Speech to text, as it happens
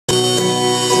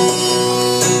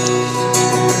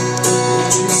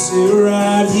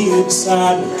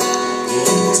beside me.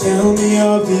 You tell me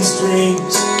of these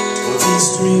dreams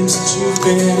that you've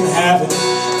been having,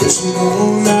 but you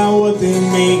know now what they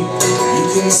mean. You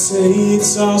can say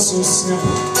it's all so simple,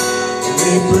 and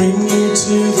they bring you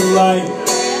to the light.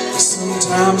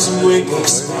 Sometimes you wake up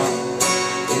smiling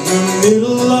in the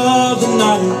middle of the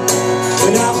night.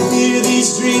 When I fear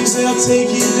these dreams, they'll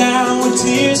take you down with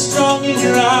tears strong in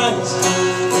your eyes.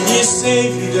 When your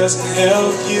Savior doesn't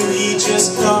help you, He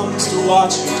just comes to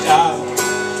watch you die.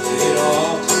 It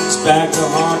all comes back to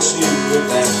haunt you with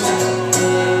that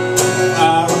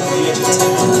fire on the edge of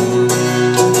town.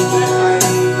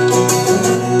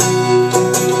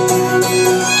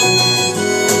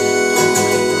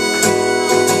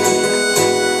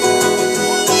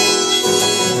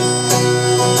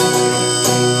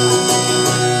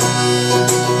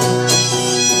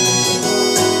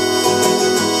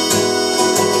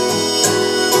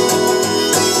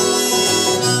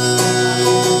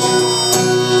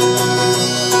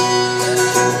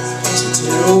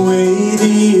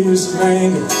 Of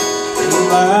anger and the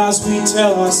lies we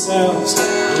tell ourselves,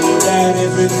 that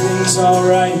everything's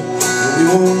alright and we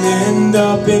won't end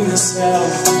up in this hell.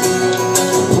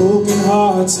 Broken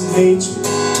hearts and hatred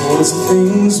towards the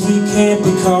things we can't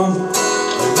become,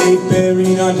 are they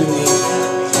buried underneath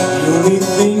the only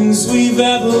things we've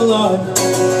ever loved?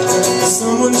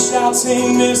 Someone shouts,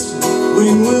 "Hey mister,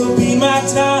 when will be my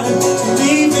time to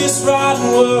leave this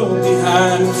rotten world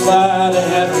behind and fly to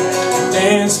heaven and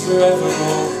dance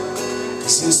forevermore?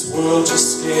 Cause this world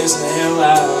just scares the hell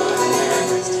out of me,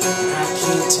 and I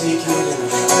can't take it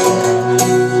anymore."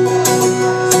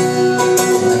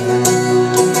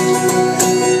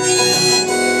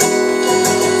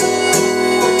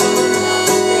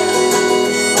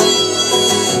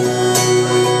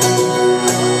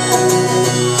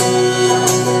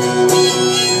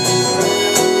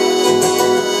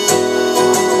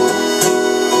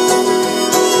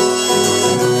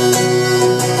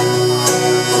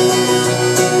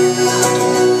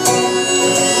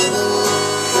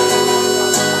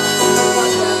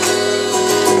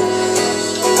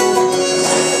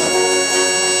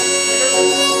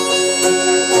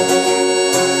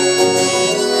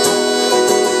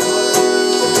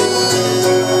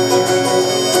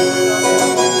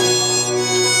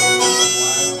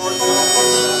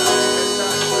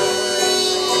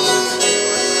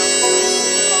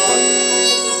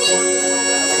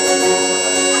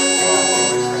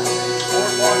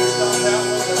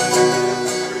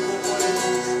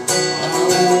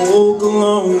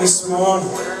 Alone this morning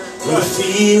with a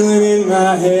feeling in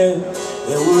my head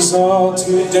that was all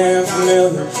too damn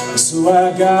familiar. So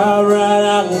I got right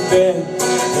out of bed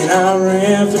and I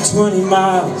ran for 20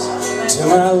 miles till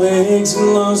my legs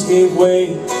and lungs gave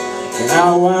way, and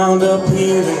I wound up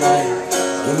here tonight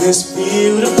in this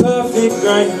field of perfect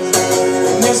grain.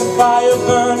 And there's a fire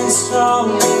burning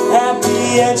strong at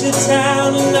the edge of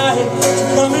town tonight to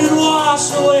come and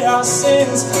wash away our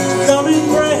sins, to come and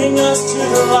bring us to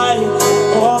the light.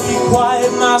 Oh, be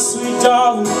quiet, my sweet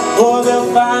darling, or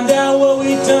they'll find out what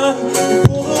we've done. We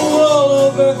pull the wool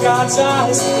over God's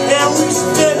eyes and we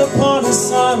spit upon His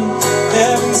Son.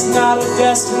 Heaven's not a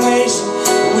destination,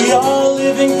 we all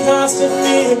live in constant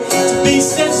fear to be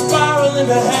sent spiraling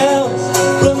to hell.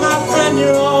 But my friend,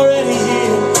 you're already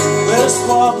here. Let us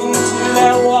walk into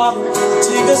that water,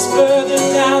 take us further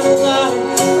down the line.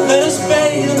 Let us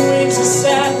bathe in wings of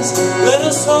sadness, let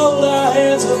us hold our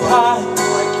hands up high.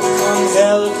 Come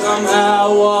hell or come high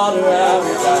water, I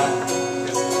will die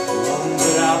alone,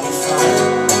 but I'll be fine.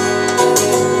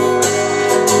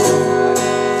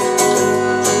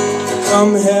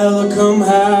 Come hell or come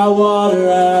high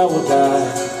water, I will die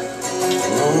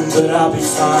alone, but I'll be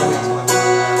fine.